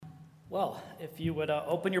Well, if you would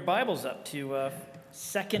open your Bibles up to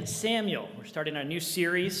 2 Samuel. We're starting our new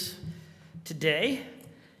series today,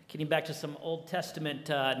 getting back to some Old Testament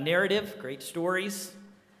narrative, great stories,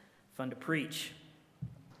 fun to preach.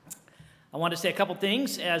 I want to say a couple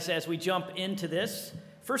things as we jump into this.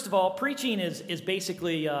 First of all, preaching is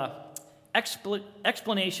basically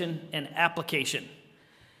explanation and application.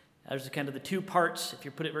 Those are kind of the two parts, if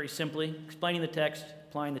you put it very simply, explaining the text,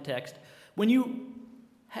 applying the text. When you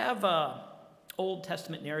have an Old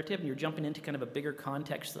Testament narrative and you're jumping into kind of a bigger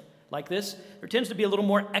context like this, there tends to be a little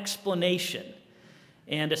more explanation,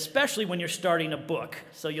 and especially when you're starting a book.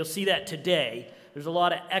 So you'll see that today. There's a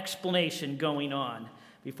lot of explanation going on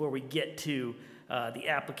before we get to the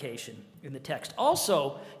application in the text.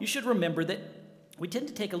 Also, you should remember that we tend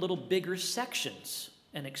to take a little bigger sections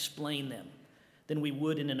and explain them than we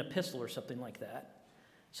would in an epistle or something like that.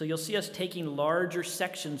 So you'll see us taking larger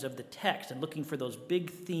sections of the text and looking for those big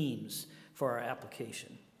themes for our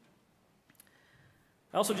application.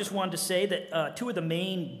 I also just wanted to say that two of the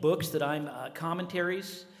main books that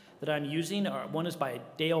commentaries that I'm using one is by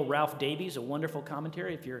Dale Ralph Davies, a wonderful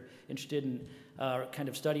commentary if you're interested in kind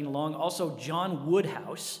of studying along. Also, John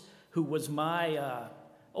Woodhouse, who was my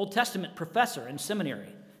Old Testament professor in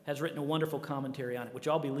seminary, has written a wonderful commentary on it, which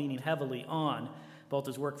I'll be leaning heavily on, both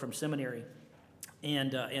his work from seminary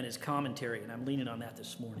and his commentary, and I'm leaning on that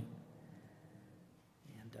this morning.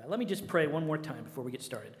 And let me just pray one more time before we get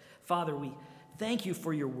started. Father, we thank you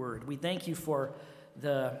for your word. We thank you for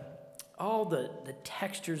all the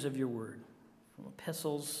textures of your word, from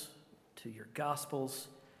epistles to your gospels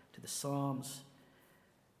to the Psalms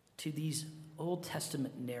to these Old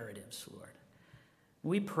Testament narratives, Lord.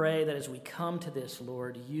 We pray that as we come to this,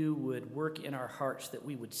 Lord, you would work in our hearts, that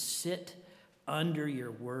we would sit under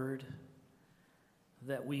your word,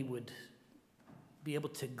 that we would be able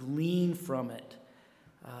to glean from it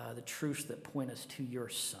the truths that point us to your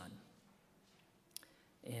Son.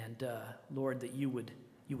 And Lord, that you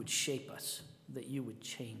would shape us, that you would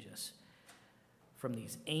change us from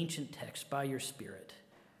these ancient texts by your Spirit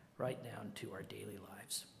right down to our daily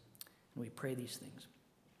lives. And we pray these things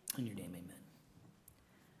in your name, amen.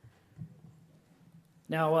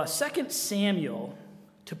 Now, 2 Samuel,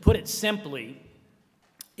 to put it simply,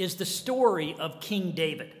 is the story of King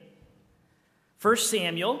David. 1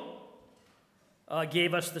 Samuel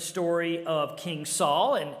gave us the story of King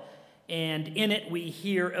Saul, and in it we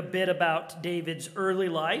hear a bit about David's early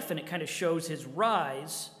life, and it kind of shows his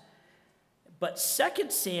rise. But 2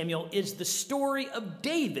 Samuel is the story of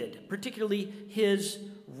David, particularly his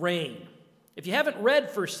reign. If you haven't read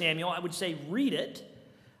 1 Samuel, I would say read it.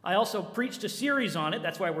 I also preached a series on it.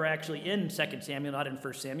 That's why we're actually in 2 Samuel, not in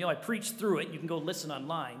 1 Samuel. I preached through it. You can go listen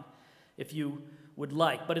online if you would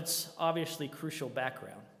like. But it's obviously crucial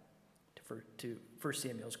background to 1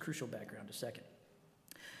 Samuel's crucial background to 2.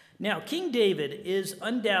 Now, King David is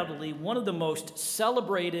undoubtedly one of the most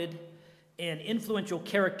celebrated and influential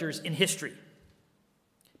characters in history.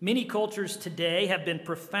 Many cultures today have been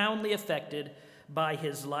profoundly affected by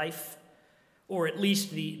his life, or at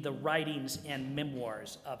least the writings and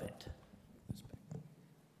memoirs of it.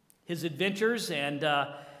 His adventures and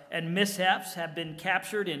mishaps have been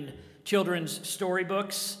captured in children's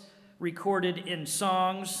storybooks, recorded in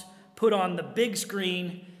songs, put on the big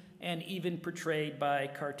screen, and even portrayed by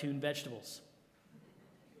cartoon vegetables.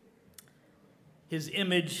 His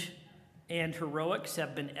image and heroics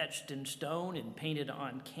have been etched in stone and painted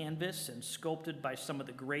on canvas and sculpted by some of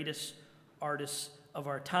the greatest artists of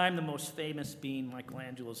our time, the most famous being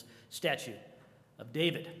Michelangelo's statue of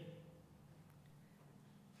David.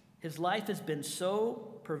 His life has been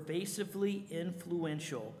so pervasively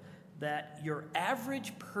influential that your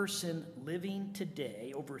average person living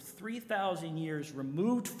today, over 3,000 years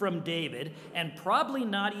removed from David, and probably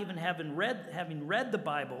not even having read the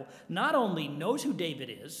Bible, not only knows who David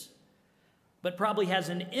is, but probably has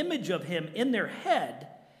an image of him in their head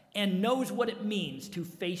and knows what it means to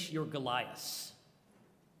face your Goliaths.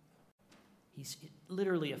 He's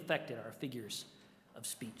literally affected our figures of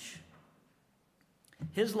speech.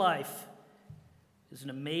 His life is an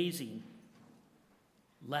amazing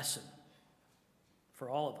lesson for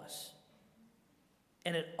all of us.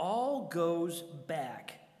 And it all goes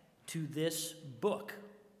back to this book,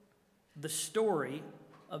 the story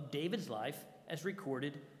of David's life as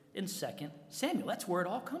recorded in 2 Samuel. That's where it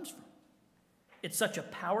all comes from. It's such a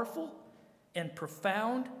powerful and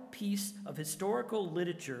profound piece of historical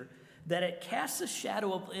literature that it casts a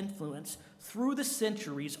shadow of influence through the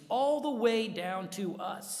centuries all the way down to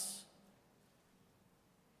us.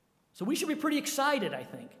 So we should be pretty excited, I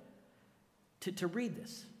think, to read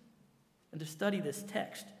this and to study this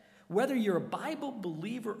text. whether you're a Bible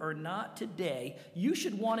believer or not today, you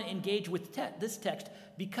should want to engage with this text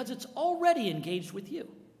because it's already engaged with you.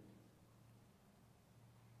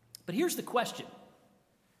 But here's the question.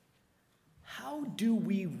 How do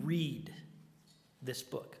we read this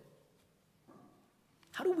book?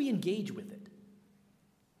 How do we engage with it?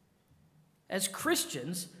 As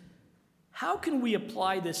Christians, how can we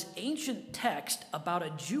apply this ancient text about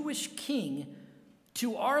a Jewish king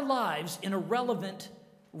to our lives in a relevant,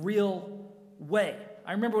 real way?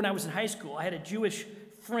 I remember when I was in high school, I had a Jewish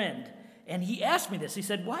friend, and he asked me this. He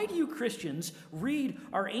said, "Why do you Christians read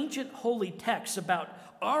our ancient holy texts about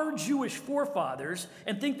our Jewish forefathers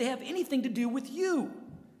and think they have anything to do with you?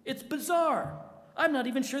 It's bizarre. I'm not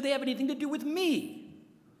even sure they have anything to do with me.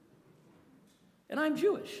 And I'm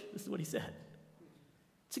Jewish." This is what he said.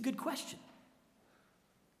 It's a good question.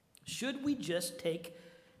 Should we just take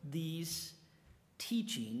these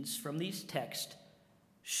teachings from these texts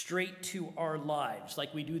straight to our lives,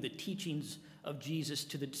 like we do the teachings of Jesus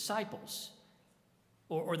to the disciples,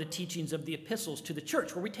 or the teachings of the epistles to the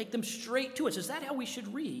church, where we take them straight to us? Is that how we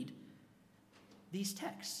should read these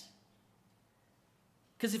texts?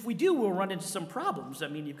 Because if we do, we'll run into some problems. I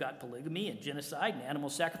mean, you've got polygamy and genocide and animal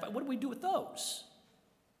sacrifice. What do we do with those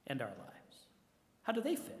and our lives? How do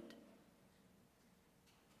they fit?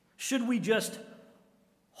 Should we just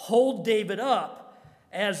hold David up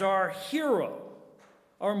as our hero,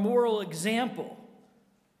 our moral example,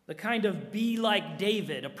 the kind of be like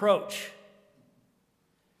David approach?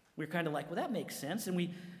 We're kind of like, well, that makes sense. And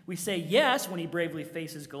we say yes when he bravely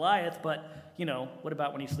faces Goliath, but, what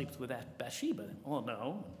about when he sleeps with Bathsheba? Well,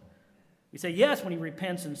 no. We say yes when he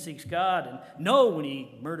repents and seeks God, and no when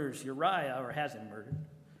he murders Uriah or has him murdered.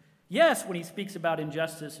 Yes when he speaks about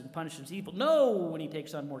injustice and punishes evil. No when he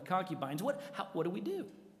takes on more concubines. What do we do?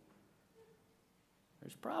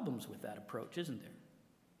 There's problems with that approach, isn't there?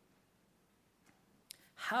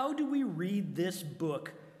 How do we read this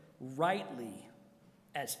book rightly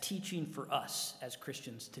as teaching for us as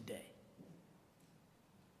Christians today?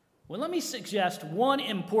 Well, let me suggest one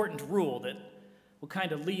important rule that will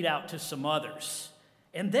kind of lead out to some others.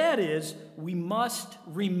 And that is, we must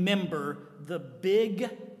remember the big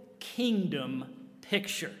kingdom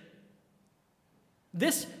picture.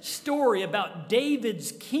 This story about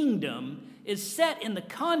David's kingdom is set in the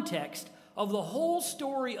context of the whole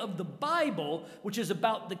story of the Bible, which is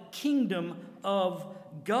about the kingdom of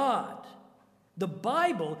God. The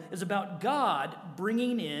Bible is about God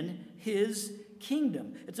bringing in his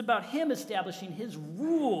kingdom. It's about him establishing his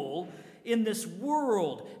rule in this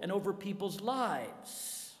world and over people's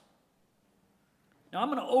lives. Now, I'm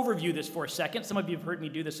going to overview this for a second. Some of you have heard me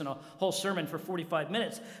do this in a whole sermon for 45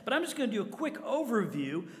 minutes, but I'm just going to do a quick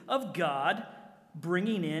overview of God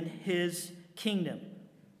bringing in his kingdom.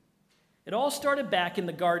 It all started back in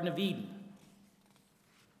the Garden of Eden.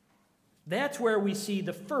 That's where we see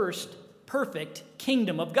the first perfect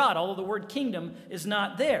kingdom of God, although the word kingdom is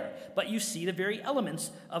not there. But you see the very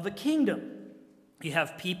elements of a kingdom. You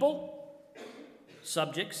have people,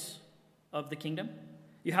 subjects of the kingdom.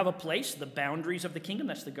 You have a place, the boundaries of the kingdom.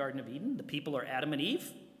 That's the Garden of Eden. The people are Adam and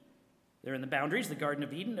Eve. They're in the boundaries, the Garden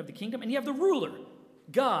of Eden, of the kingdom. And you have the ruler,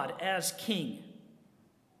 God as king.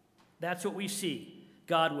 That's what we see.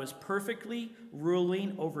 God was perfectly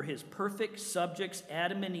ruling over his perfect subjects,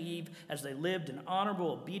 Adam and Eve, as they lived in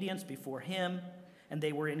honorable obedience before him. And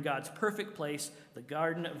they were in God's perfect place, the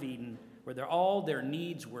Garden of Eden, where all their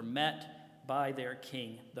needs were met by their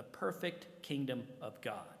king, the perfect kingdom of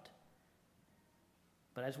God.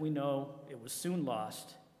 But as we know, it was soon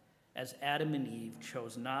lost as Adam and Eve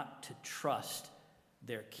chose not to trust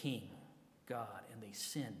their king, God, and they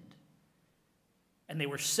sinned. And they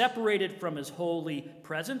were separated from his holy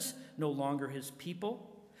presence, no longer his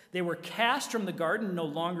people. They were cast from the garden, no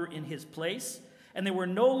longer in his place. And they were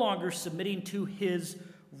no longer submitting to his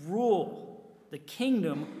rule. The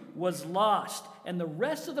kingdom was lost. And the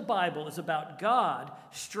rest of the Bible is about God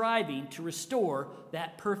striving to restore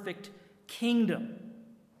that perfect kingdom.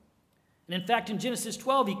 And in fact, in Genesis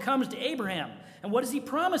 12, he comes to Abraham. And what does he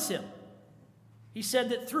promise him? He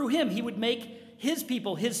said that through him, he would make his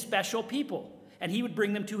people his special people. And he would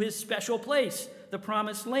bring them to his special place, the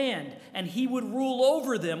promised land. And he would rule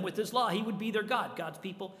over them with his law. He would be their God, God's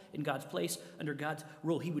people in God's place, under God's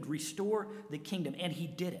rule. He would restore the kingdom. And he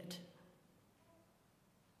did it.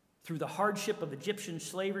 Through the hardship of Egyptian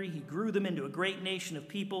slavery, he grew them into a great nation of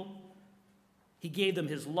people. He gave them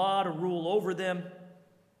his law to rule over them.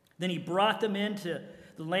 Then he brought them into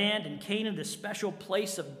the land in Canaan, this special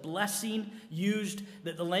place of blessing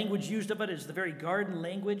that the language used of it is the very garden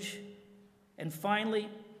language. And finally,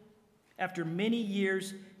 After many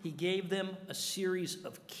years, he gave them a series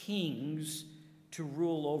of kings to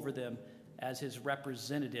rule over them as his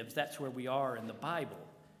representatives. That's where we are in the Bible,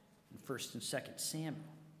 in 1st and 2nd Samuel.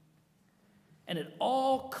 And it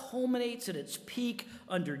all culminates at its peak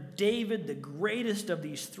under David, the greatest of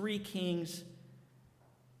these three kings.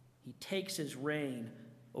 He takes his reign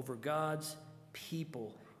over God's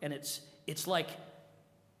people. And it's like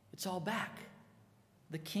it's all back.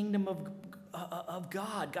 The kingdom of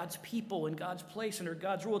God, God's people in God's place under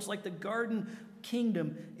God's rule. It's like the garden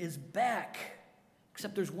kingdom is back.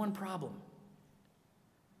 Except there's one problem.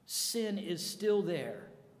 Sin is still there,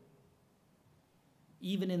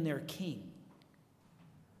 even in their king.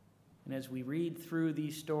 And as we read through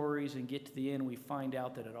these stories and get to the end, we find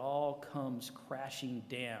out that it all comes crashing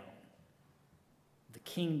down. The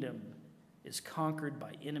kingdom is conquered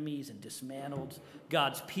by enemies and dismantled.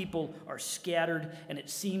 God's people are scattered, and it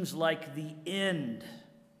seems like the end.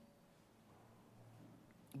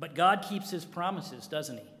 But God keeps his promises,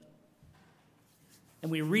 doesn't he? And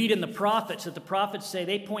we read in the prophets that the prophets say,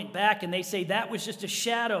 they point back and they say that was just a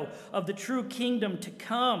shadow of the true kingdom to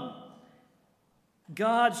come.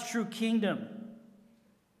 God's true kingdom.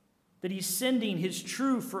 That he's sending his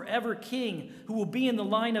true forever king who will be in the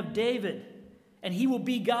line of David. And he will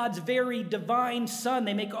be God's very divine son.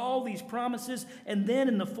 They make all these promises. And then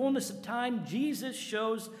in the fullness of time, Jesus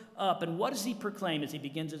shows up. And what does he proclaim as he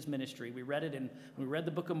begins his ministry? We read it when we read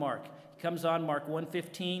the book of Mark. He comes on Mark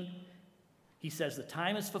 1:15. He says, the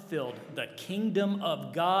time is fulfilled. The kingdom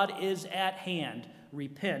of God is at hand.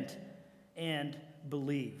 Repent and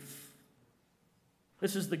believe.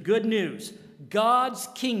 This is the good news. God's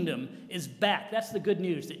kingdom is back. That's the good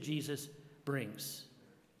news that Jesus brings.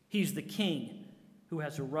 He's the king who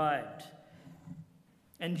has arrived.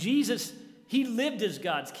 And Jesus, he lived as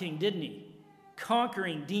God's king, didn't he?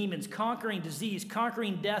 Conquering demons, conquering disease,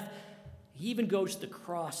 conquering death. He even goes to the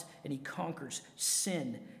cross and he conquers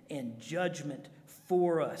sin and judgment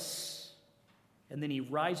for us. And then he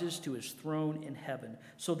rises to his throne in heaven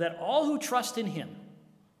so that all who trust in him,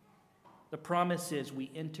 the promise is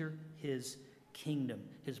we enter his kingdom,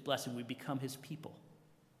 his blessing. We become his people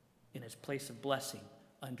in his place of blessing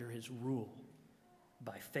under his rule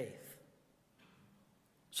by faith.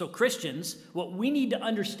 So Christians, what we need to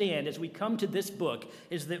understand as we come to this book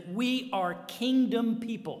is that we are kingdom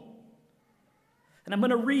people. And I'm going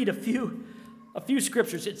to read a few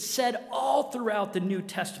scriptures. It's said all throughout the New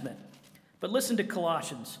Testament. But listen to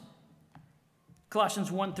Colossians. Colossians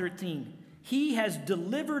 1:13. He has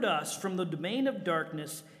delivered us from the domain of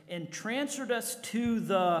darkness and transferred us to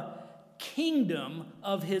the kingdom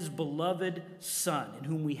of his beloved Son, in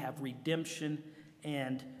whom we have redemption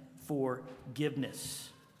and forgiveness.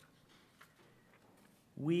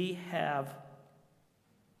 We are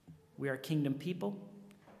kingdom people.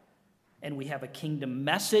 And we have a kingdom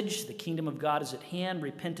message. The kingdom of God is at hand.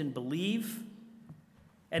 Repent and believe.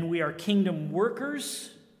 And we are kingdom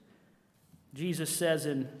workers. Jesus says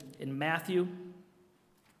in Matthew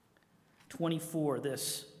 24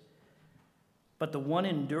 this, but the one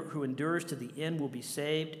who endures to the end will be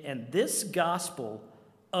saved, and this gospel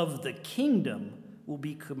of the kingdom will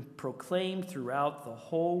be proclaimed throughout the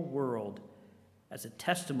whole world as a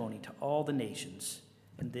testimony to all the nations,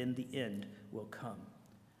 and then the end will come.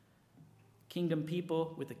 Kingdom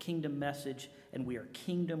people with a kingdom message, and we are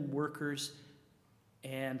kingdom workers,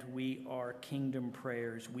 and we are kingdom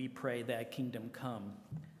prayers. We pray, thy kingdom come,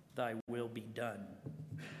 thy will be done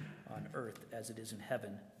on earth as it is in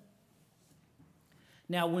heaven.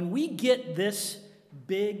 Now, when we get this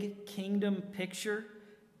big kingdom picture,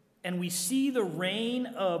 and we see the reign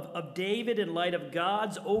of David in light of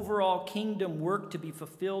God's overall kingdom work to be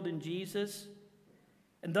fulfilled in Jesus,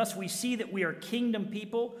 and thus we see that we are kingdom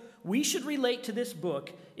people, we should relate to this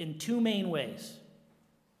book in two main ways.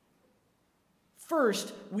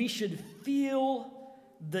 First, we should feel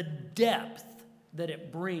the depth that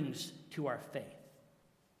it brings to our faith.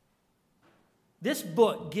 This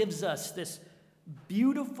book gives us this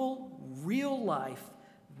beautiful, real life,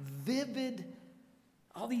 vivid,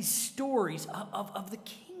 all these stories of the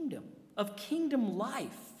kingdom, of kingdom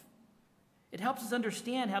life. It helps us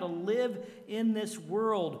understand how to live in this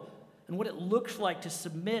world and what it looks like to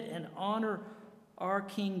submit and honor our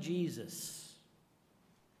King Jesus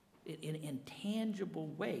in tangible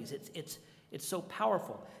ways. It's so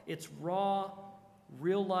powerful. It's raw,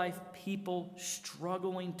 real-life people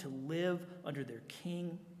struggling to live under their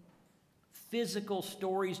King. Physical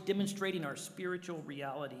stories demonstrating our spiritual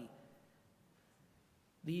reality.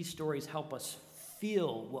 These stories help us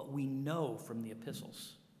feel what we know from the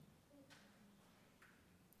epistles.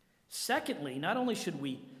 Secondly, not only should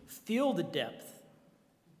we feel the depth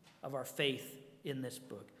of our faith in this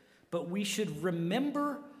book. But we should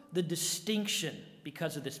remember the distinction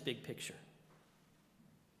because of this big picture.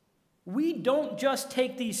 We don't just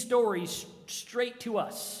take these stories straight to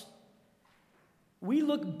us. We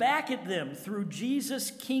look back at them through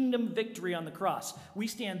Jesus' kingdom victory on the cross. We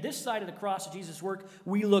stand this side of the cross of Jesus' work.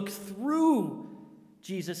 We look through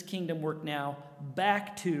Jesus' kingdom work now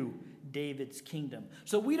back to David's kingdom.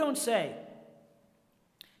 So we don't say,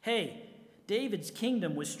 hey, David's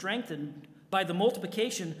kingdom was strengthened by the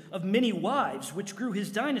multiplication of many wives, which grew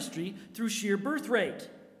his dynasty through sheer birth rate.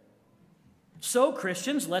 So,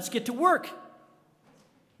 Christians, let's get to work.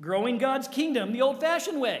 Growing God's kingdom the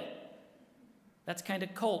old-fashioned way. That's kind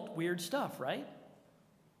of cult, weird stuff, right?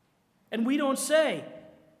 And we don't say,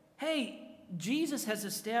 hey, Jesus has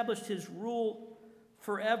established his rule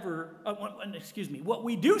forever. What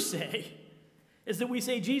we do say is that we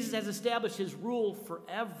say Jesus has established his rule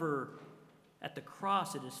forever. At the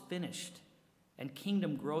cross, it is finished. And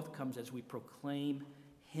kingdom growth comes as we proclaim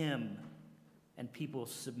him. And people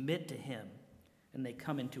submit to him. And they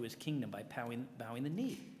come into his kingdom by bowing the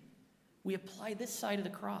knee. We apply this side of the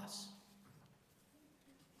cross.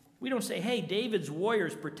 We don't say, hey, David's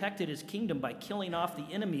warriors protected his kingdom by killing off the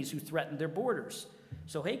enemies who threatened their borders.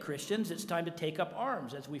 So, hey, Christians, it's time to take up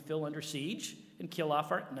arms as we feel under siege and kill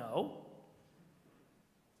off our... No.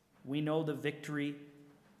 We know the victory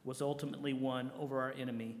was ultimately won over our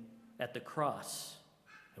enemy at the cross.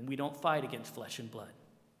 And we don't fight against flesh and blood.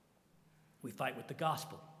 We fight with the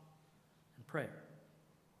gospel and prayer.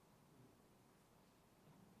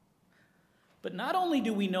 But not only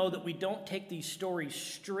do we know that we don't take these stories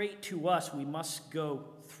straight to us, we must go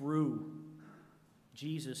through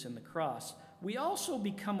Jesus and the cross. We also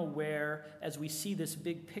become aware, as we see this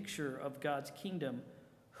big picture of God's kingdom,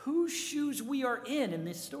 whose shoes we are in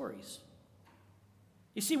these stories.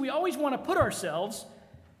 You see, we always want to put ourselves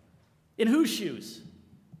in whose shoes?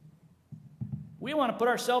 We want to put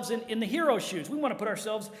ourselves in the hero's shoes. We want to put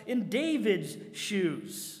ourselves in David's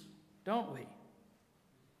shoes, don't we?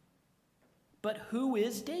 But who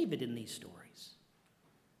is David in these stories?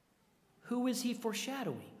 Who is he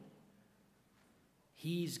foreshadowing?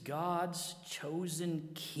 He's God's chosen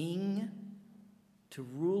king to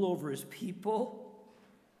rule over his people.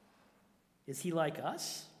 Is he like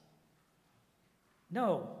us?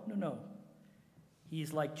 No.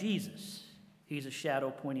 He's like Jesus. He's a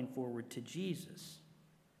shadow pointing forward to Jesus.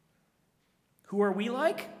 Who are we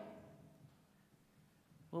like?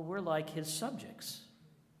 Well, we're like his subjects.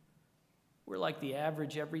 We're like the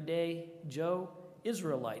average, everyday Joe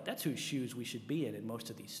Israelite. That's whose shoes we should be in most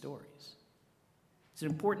of these stories. It's an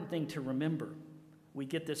important thing to remember. We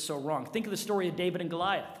get this so wrong. Think of the story of David and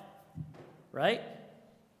Goliath, right?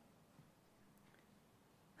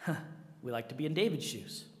 We like to be in David's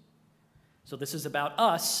shoes. So this is about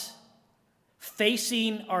us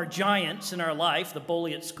facing our giants in our life, the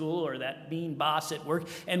bully at school or that mean boss at work,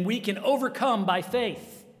 and we can overcome by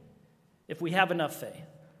faith if we have enough faith.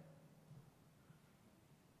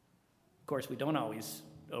 Of course, we don't always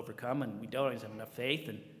overcome, and we don't always have enough faith,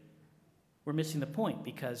 and we're missing the point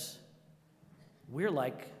because we're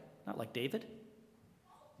not like David.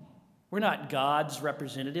 We're not God's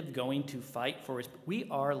representative going to fight for us. We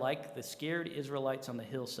are like the scared Israelites on the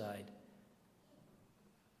hillside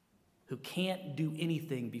who can't do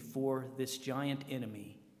anything before this giant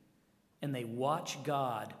enemy, and they watch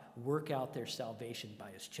God work out their salvation by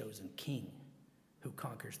his chosen king who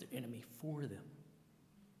conquers their enemy for them.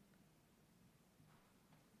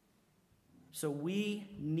 So we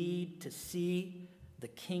need to see the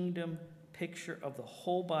kingdom picture of the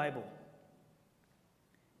whole Bible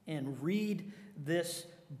and read this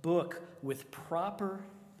book with proper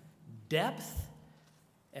depth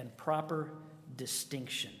and proper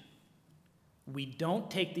distinction. We don't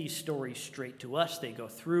take these stories straight to us. They go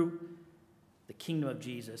through the kingdom of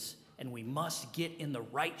Jesus, and we must get in the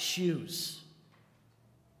right shoes.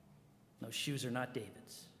 Those shoes are not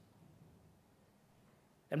David's.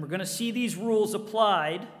 And we're going to see these rules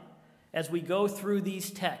applied as we go through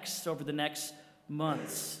these texts over the next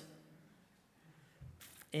months.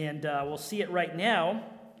 And we'll see it right now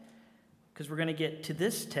because we're going to get to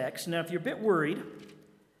this text. Now, if you're a bit worried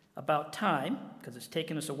about time, because it's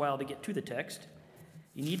taken us a while to get to the text,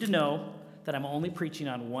 you need to know that I'm only preaching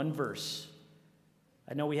on one verse.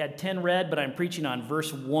 I know we had 10 read, but I'm preaching on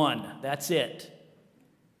verse 1. That's it.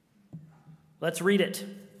 Let's read it.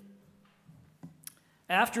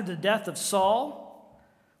 After the death of Saul,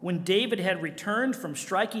 when David had returned from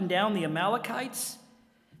striking down the Amalekites,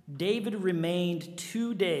 David remained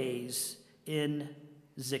 2 days in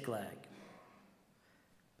Ziklag.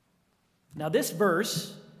 Now, this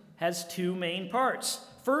verse has two main parts.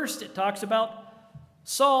 First, it talks about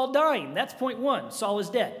Saul dying. That's point one. Saul is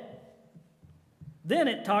dead. Then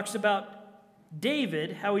it talks about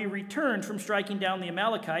David, how he returned from striking down the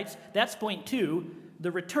Amalekites. That's point two,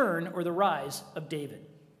 the return or the rise of David.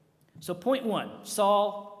 So point one,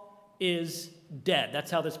 Saul is dead. That's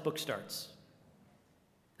how this book starts.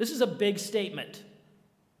 This is a big statement.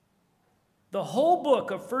 The whole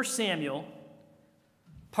book of 1 Samuel,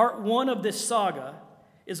 part one of this saga,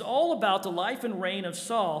 is all about the life and reign of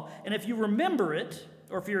Saul. And if you remember it,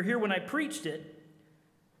 or if you're here when I preached it,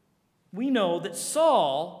 we know that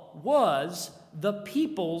Saul was the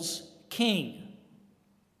people's king.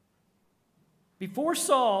 Before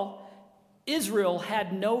Saul, Israel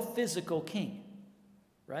had no physical king,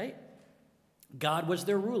 right? God was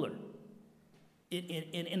their ruler,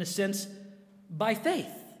 in a sense, by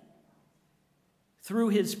faith. Through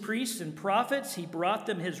his priests and prophets, he brought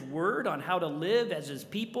them his word on how to live as his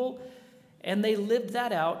people, and they lived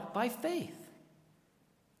that out by faith.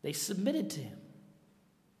 They submitted to him.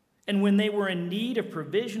 And when they were in need of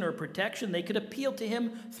provision or protection, they could appeal to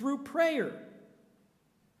him through prayer.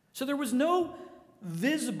 So there was no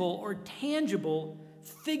visible or tangible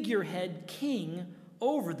figurehead king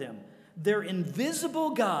over them. Their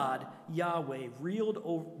invisible God, Yahweh, ruled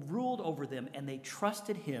over them, and they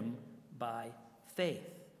trusted him by faith.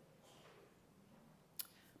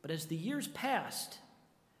 But as the years passed,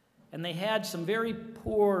 and they had some very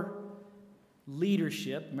poor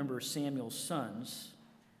leadership, remember Samuel's sons,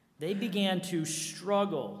 they began to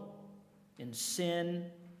struggle in sin,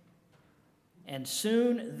 and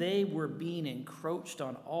soon they were being encroached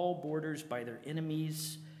on all borders by their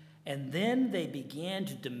enemies, and then they began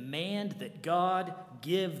to demand that God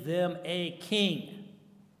give them a king.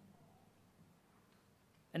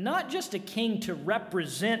 And not just a king to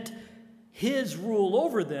represent his rule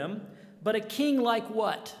over them, but a king like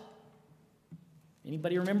what?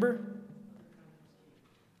 Anybody remember?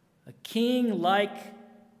 A king like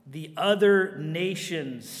the other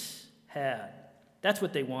nations had. That's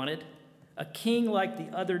what they wanted. A king like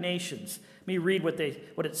the other nations. Let me read what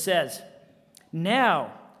it says.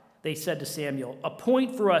 Now, they said to Samuel,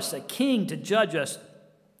 appoint for us a king to judge us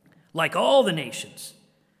like all the nations.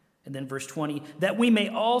 And then verse 20, that we may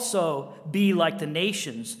also be like the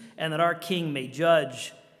nations, and that our king may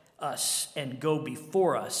judge us and go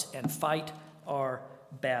before us and fight our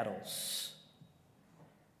battles.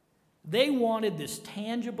 They wanted this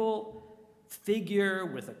tangible figure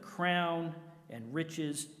with a crown and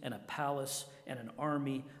riches and a palace and an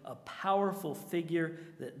army, a powerful figure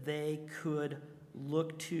that they could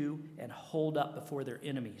look to and hold up before their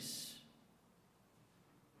enemies.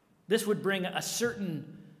 This would bring a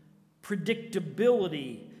certain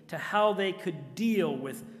predictability to how they could deal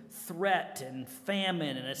with threat and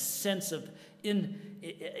famine and a sense of,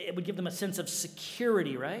 it would give them a sense of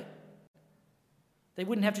security, right? They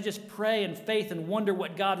wouldn't have to just pray in faith and wonder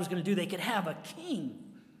what God was going to do. They could have a king,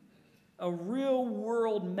 a real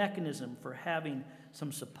world mechanism for having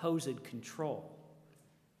some supposed control.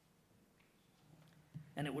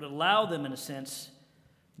 And it would allow them, in a sense,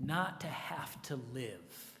 not to have to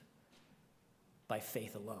live by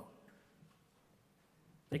faith alone.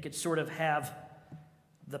 They could sort of have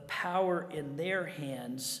the power in their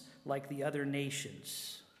hands like the other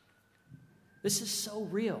nations. This is so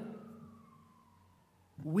real.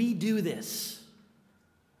 We do this.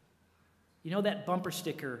 You know that bumper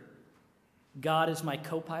sticker, God is my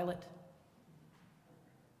co-pilot?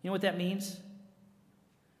 You know what that means?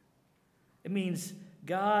 It means,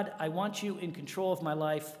 God, I want you in control of my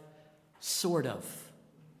life, sort of.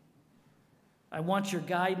 I want your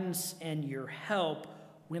guidance and your help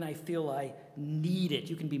when I feel I need it.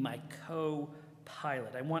 You can be my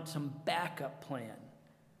co-pilot. I want some backup plan.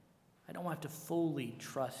 I don't have to fully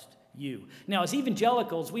trust you. Now, as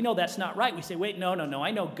evangelicals, we know that's not right. We say, wait, no.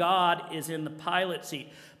 I know God is in the pilot seat.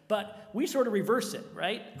 But we sort of reverse it,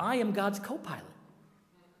 right? I am God's co-pilot.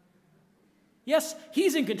 Yes,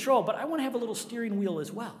 he's in control, but I want to have a little steering wheel as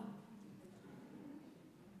well.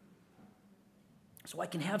 So I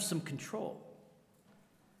can have some control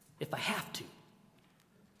if I have to,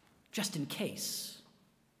 just in case.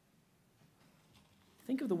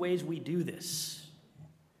 Think of the ways we do this.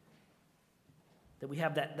 That we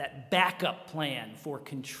have that backup plan for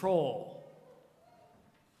control.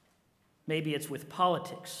 Maybe it's with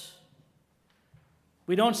politics.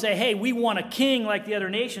 We don't say, hey, we want a king like the other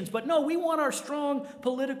nations, but no, we want our strong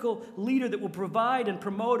political leader that will provide and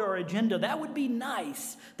promote our agenda. That would be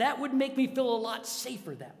nice. That would make me feel a lot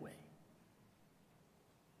safer that way.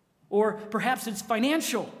 Or perhaps it's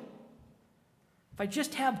financial. If I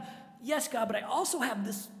just have, yes, God, but I also have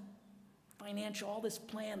this financial, all this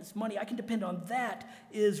plan, this money, I can depend on that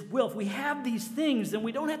is will. If we have these things, then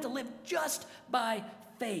we don't have to live just by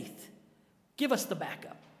faith. Give us the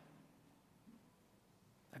backup.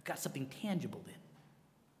 I've got something tangible then.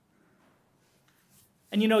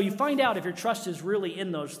 And you find out if your trust is really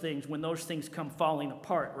in those things when those things come falling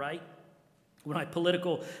apart, right? When my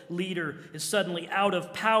political leader is suddenly out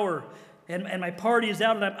of power and my party is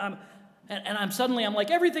out and I'm suddenly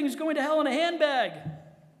like, everything's going to hell in a handbag.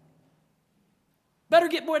 Better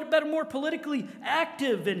get more politically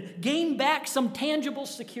active and gain back some tangible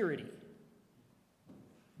security.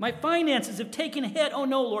 My finances have taken a hit. Oh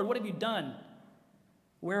no, Lord, what have you done?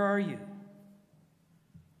 Where are you?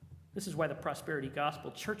 This is why the prosperity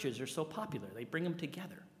gospel churches are so popular. They bring them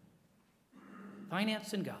together.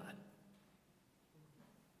 Finance and God.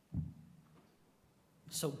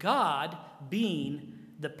 So God, being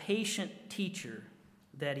the patient teacher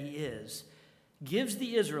that he is, gives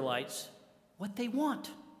the Israelites what they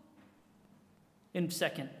want. In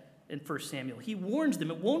 1 Samuel, he warns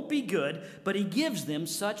them it won't be good, but he gives them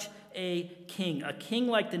such a king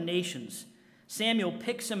like the nations. Samuel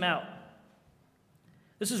picks him out.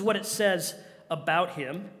 This is what it says about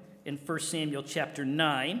him in 1 Samuel chapter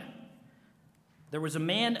 9. There was a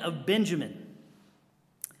man of Benjamin,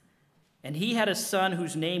 and he had a son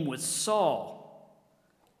whose name was Saul,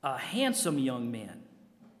 a handsome young man.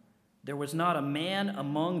 There was not a man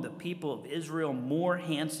among the people of Israel more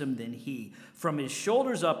handsome than he. From his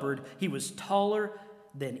shoulders upward, he was taller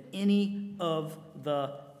than any of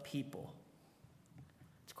the people.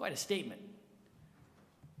 It's quite a statement.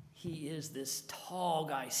 He is this tall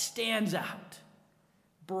guy, stands out.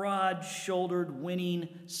 Broad-shouldered, winning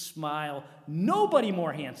smile. Nobody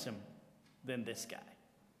more handsome than this guy.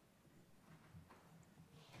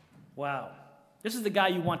 Wow. This is the guy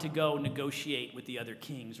you want to go negotiate with the other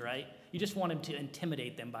kings, right? You just want him to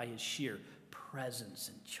intimidate them by his sheer presence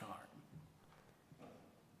and charm.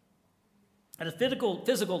 At a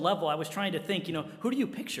physical level, I was trying to think, who do you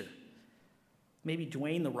picture? Maybe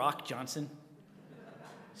Dwayne "The Rock" Johnson?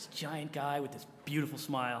 This giant guy with this beautiful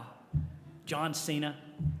smile. John Cena.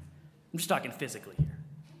 I'm just talking physically here.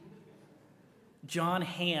 John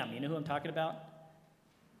Hamm, you know who I'm talking about?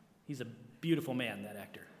 He's a beautiful man, that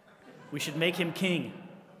actor. We should make him king.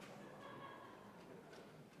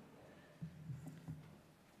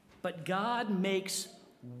 But God makes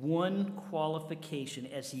one qualification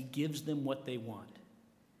as he gives them what they want.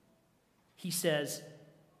 He says,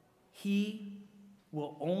 he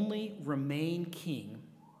will only remain king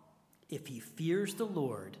if he fears the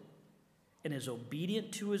Lord and is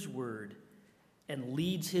obedient to his word and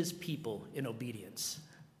leads his people in obedience.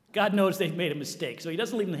 God knows they've made a mistake, so he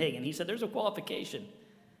doesn't leave them hanging. He said there's a qualification.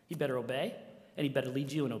 He better obey, and he better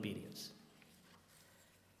lead you in obedience.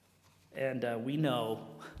 And we know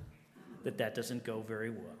that doesn't go very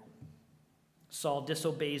well. Saul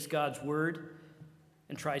disobeys God's word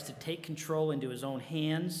and tries to take control into his own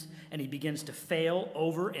hands, and he begins to fail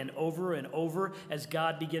over and over and over as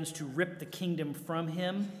God begins to rip the kingdom from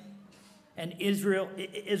him. And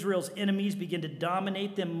Israel's enemies begin to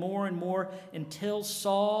dominate them more and more until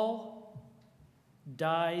Saul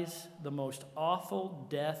dies the most awful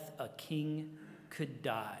death a king could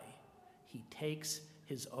die. He takes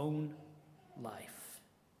his own life.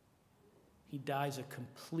 He dies a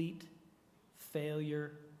complete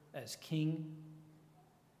failure as king.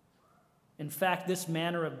 In fact, this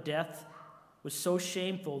manner of death was so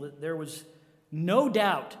shameful that there was no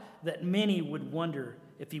doubt that many would wonder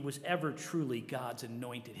if he was ever truly God's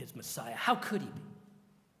anointed, his Messiah. How could he be?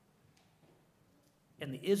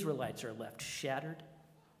 And the Israelites are left shattered,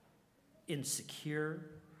 insecure.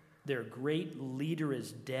 Their great leader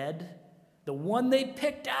is dead. The one they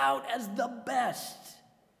picked out as the best.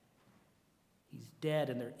 He's dead,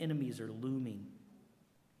 and their enemies are looming.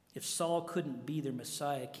 If Saul couldn't be their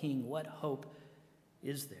Messiah king, what hope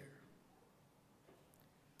is there?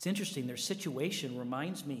 It's interesting, their situation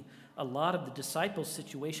reminds me a lot of the disciples'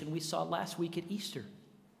 situation we saw last week at Easter.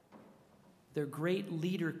 Their great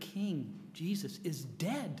leader king, Jesus, is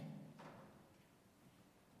dead.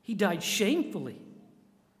 He died shamefully.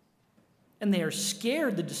 And they are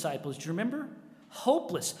scared, the disciples, do you remember?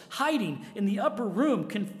 Hopeless, hiding in the upper room,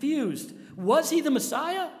 confused. Was he the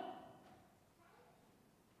Messiah?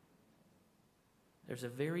 There's a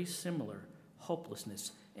very similar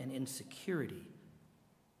hopelessness and insecurity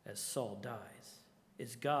as Saul dies.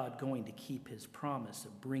 Is God going to keep his promise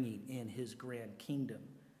of bringing in his grand kingdom?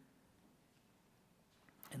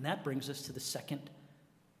 And that brings us to the second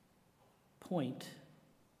point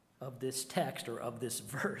of this text or of this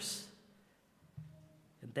verse.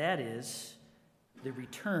 And that is the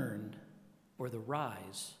return or the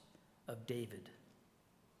rise of David.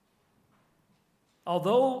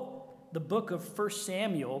 Although the book of 1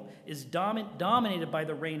 Samuel is dominated by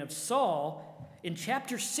the reign of Saul, in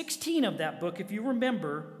chapter 16 of that book, if you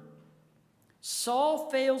remember, Saul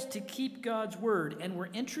fails to keep God's word, and we're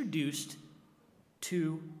introduced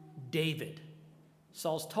to David.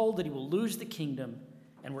 Saul's told that he will lose the kingdom,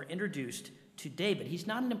 and we're introduced to David. He's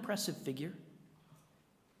not an impressive figure.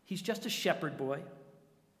 He's just a shepherd boy.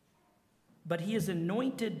 But he is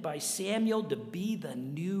anointed by Samuel to be the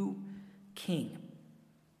new king.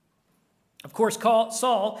 Of course,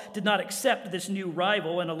 Saul did not accept this new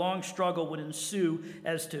rival, and a long struggle would ensue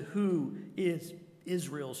as to who is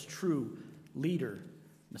Israel's true leader,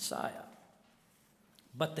 Messiah.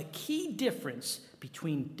 But the key difference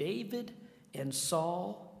between David and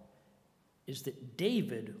Saul is that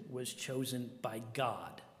David was chosen by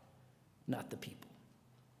God, not the people.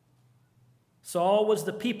 Saul was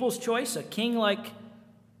the people's choice, a king like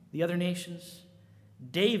the other nations.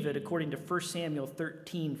 David, according to 1 Samuel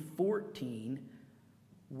 13:14,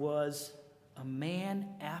 was a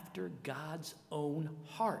man after God's own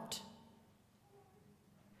heart.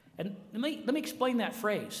 And let me explain that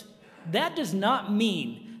phrase. That does not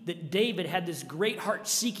mean that David had this great heart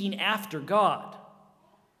seeking after God.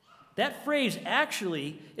 That phrase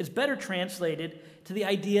actually is better translated to the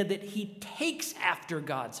idea that he takes after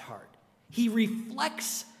God's heart. He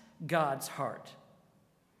reflects God's heart.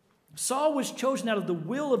 Saul was chosen out of the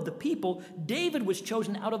will of the people. David was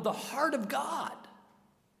chosen out of the heart of God.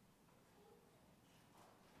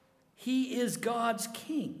 He is God's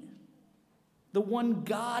king, the one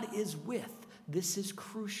God is with. This is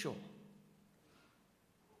crucial.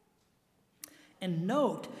 And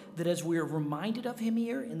note that as we are reminded of him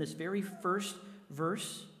here in this very first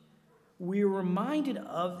verse, we are reminded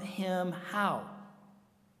of him how?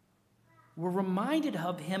 We're reminded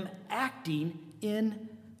of him acting in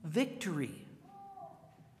victory.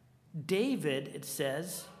 David, it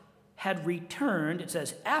says, had returned, it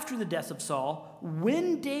says, after the death of Saul,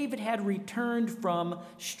 when David had returned from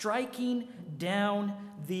striking down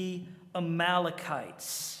the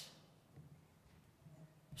Amalekites.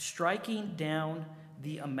 Striking down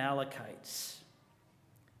the Amalekites.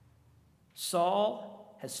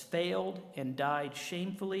 Saul has failed and died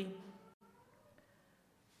shamefully.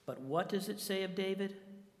 But what does it say of David?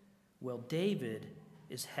 Well, David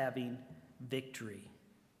is having victory.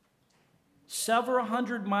 Several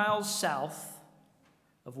hundred miles south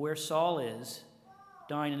of where Saul is,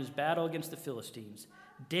 dying in his battle against the Philistines,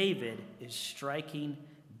 David is striking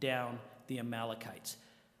down the Amalekites.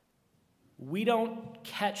 We don't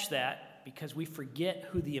catch that because we forget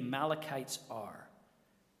who the Amalekites are.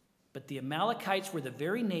 But the Amalekites were the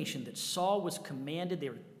very nation that Saul was commanded, they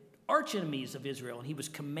were arch enemies of Israel, and he was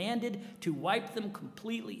commanded to wipe them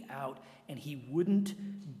completely out, and he wouldn't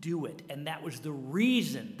do it. And that was the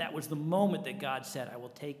reason, that was the moment that God said, I will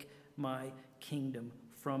take my kingdom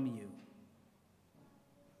from you.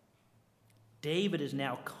 David is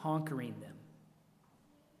now conquering them.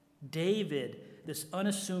 David, this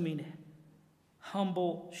unassuming,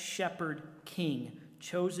 humble shepherd king,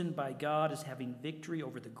 chosen by God, is having victory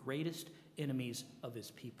over the greatest enemies of his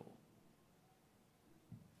people.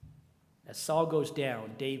 As Saul goes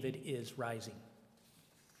down, David is rising.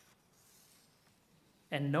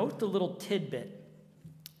 And note the little tidbit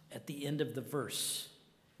at the end of the verse.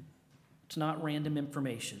 It's not random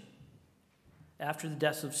information. After the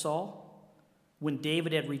death of Saul, when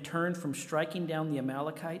David had returned from striking down the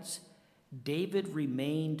Amalekites, David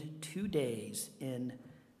remained 2 days in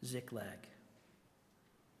Ziklag.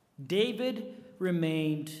 David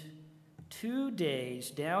remained 2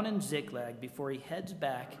 days down in Ziklag before he heads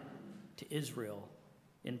back to Israel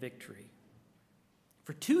in victory.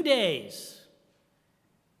 For 2 days,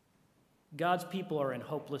 God's people are in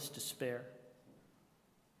hopeless despair.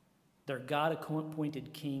 Their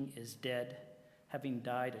God-appointed king is dead, having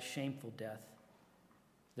died a shameful death.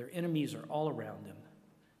 Their enemies are all around them,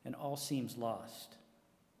 and all seems lost.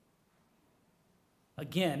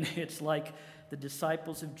 Again, it's like the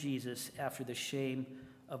disciples of Jesus after the shame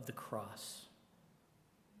of the cross.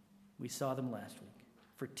 We saw them last week.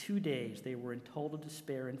 For 2 days, they were in total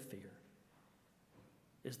despair and fear.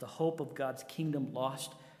 Is the hope of God's kingdom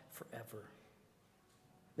lost forever?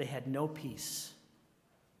 They had no peace.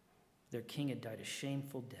 Their king had died a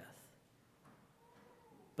shameful death.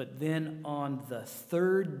 But then on the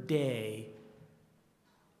third day,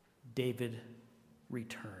 David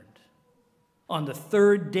returned. On the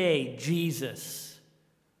third day, Jesus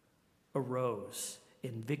arose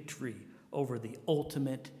in victory over the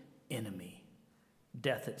ultimate enemy,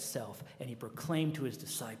 death itself, and he proclaimed to his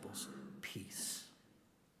disciples peace.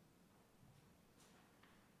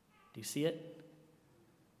 Do you see it?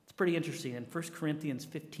 It's pretty interesting. In 1 Corinthians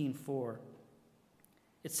 15:4,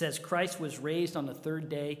 it says, Christ was raised on the third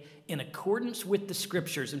day in accordance with the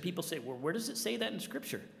Scriptures. And people say, well, where does it say that in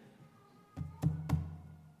Scripture?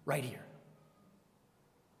 Right here.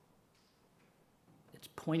 It's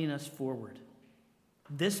pointing us forward.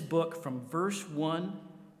 This book, from verse 1,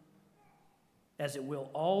 as it will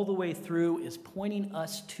all the way through, is pointing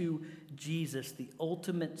us to Jesus, the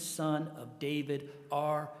ultimate Son of David,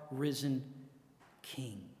 our risen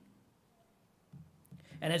King.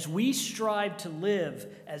 And as we strive to live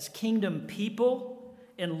as kingdom people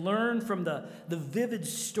and learn from the vivid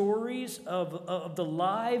stories of the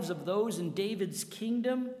lives of those in David's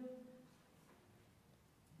kingdom,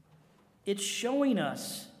 it's showing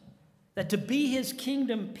us that to be his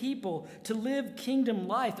kingdom people, to live kingdom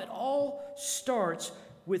life, it all starts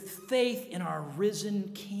with faith in our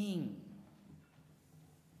risen King.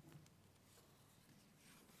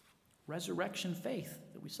 Resurrection faith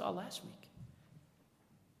that we saw last week.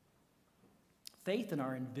 Faith in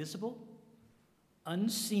our invisible,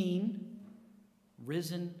 unseen,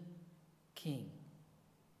 risen King.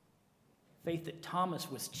 Faith that Thomas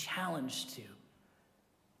was challenged to.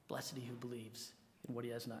 Blessed he who believes in what he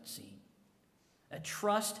has not seen. A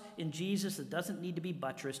trust in Jesus that doesn't need to be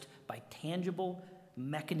buttressed by tangible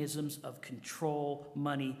mechanisms of control,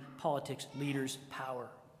 money, politics, leaders, power.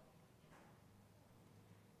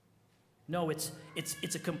 No, it's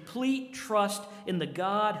a complete trust in the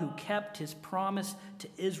God who kept his promise to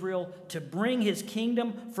Israel to bring his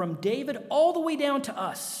kingdom from David all the way down to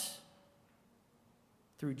us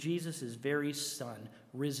through Jesus, his very Son,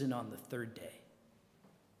 risen on the third day.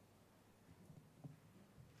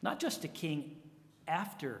 Not just a king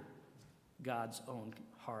after God's own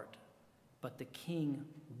heart, but the king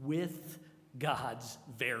with God's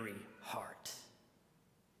very heart.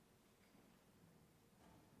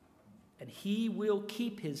 And he will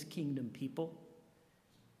keep his kingdom, people.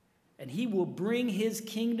 And he will bring his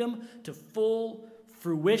kingdom to full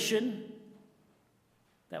fruition.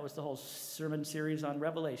 That was the whole sermon series on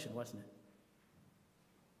Revelation, wasn't it?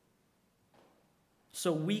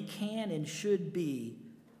 So we can and should be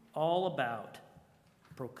all about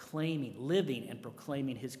proclaiming, living and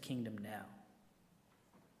proclaiming his kingdom now.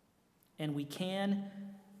 And we can,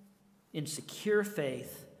 in secure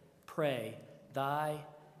faith, pray, thy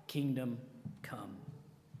kingdom come.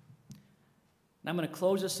 And I'm going to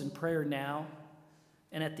close us in prayer now.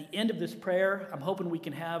 And at the end of this prayer, I'm hoping we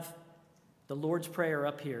can have the Lord's Prayer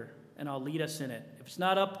up here, and I'll lead us in it. If it's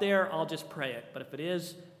not up there, I'll just pray it. But if it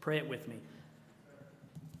is, pray it with me.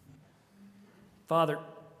 Father,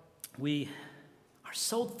 we are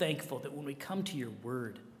so thankful that when we come to your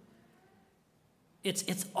word,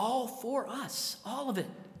 it's all for us, all of it.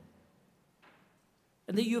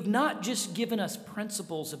 And that you have not just given us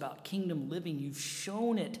principles about kingdom living, you've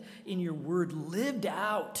shown it in your word, lived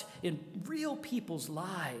out in real people's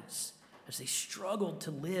lives as they struggled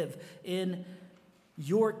to live in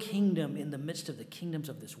your kingdom in the midst of the kingdoms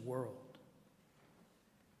of this world.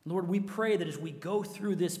 Lord, we pray that as we go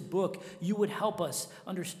through this book, you would help us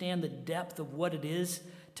understand the depth of what it is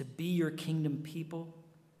to be your kingdom people,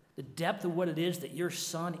 the depth of what it is that your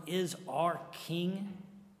Son is our King.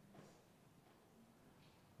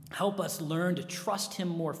 Help us learn to trust him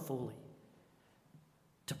more fully,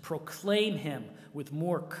 to proclaim him with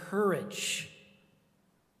more courage,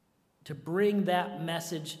 to bring that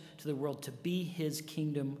message to the world, to be his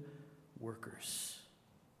kingdom workers.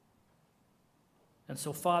 And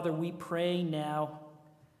so, Father, we pray now,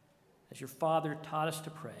 as your Father taught us to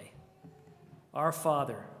pray, Our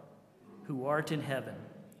Father, who art in heaven,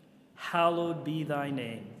 hallowed be thy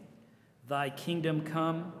name. Thy kingdom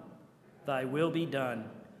come, thy will be done,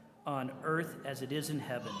 on earth as it is in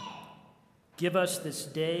heaven. Give us this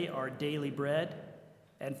day our daily bread,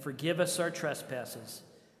 and forgive us our trespasses,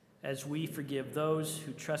 as we forgive those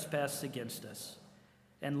who trespass against us.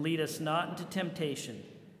 And lead us not into temptation,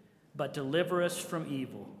 but deliver us from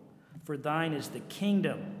evil. For thine is the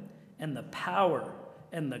kingdom, and the power,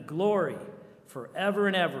 and the glory, forever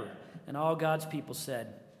and ever. And all God's people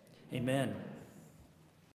said, Amen.